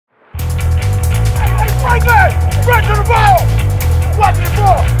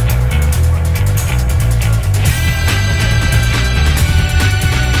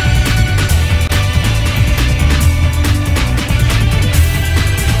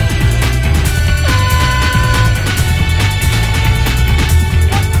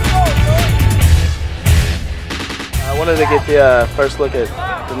to get the first look at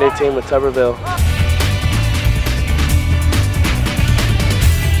the new team with Tuberville.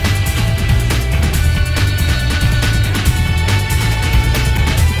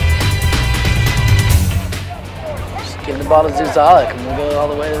 Just give the ball to Zuzalik and we'll go all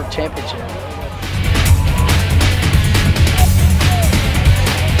the way to the championship.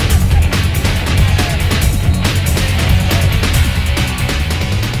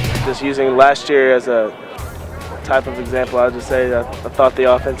 Just using last year as a type of example, I would just say I thought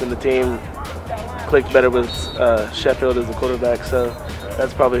the offense and the team clicked better with Sheffield as the quarterback, so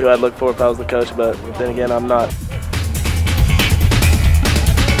that's probably who I'd look for if I was the coach, but then again, I'm not.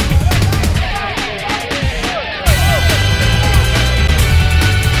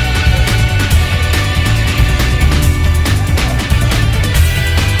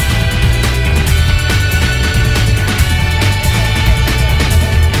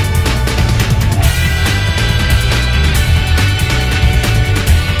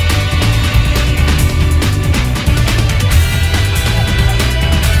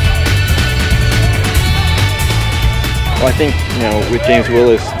 Well, I think, with James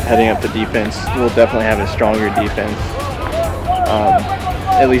Willis heading up the defense, we'll definitely have a stronger defense.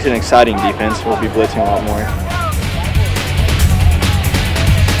 At least an exciting defense. We'll be blitzing a lot more.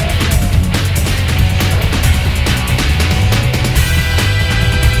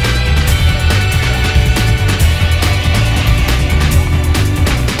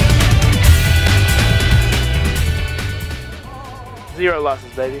 Zero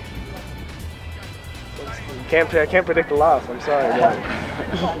losses, baby. I can't predict the loss. I'm sorry.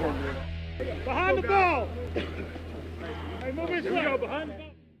 Behind the ball. Hey, move it. Here we go. Behind the ball.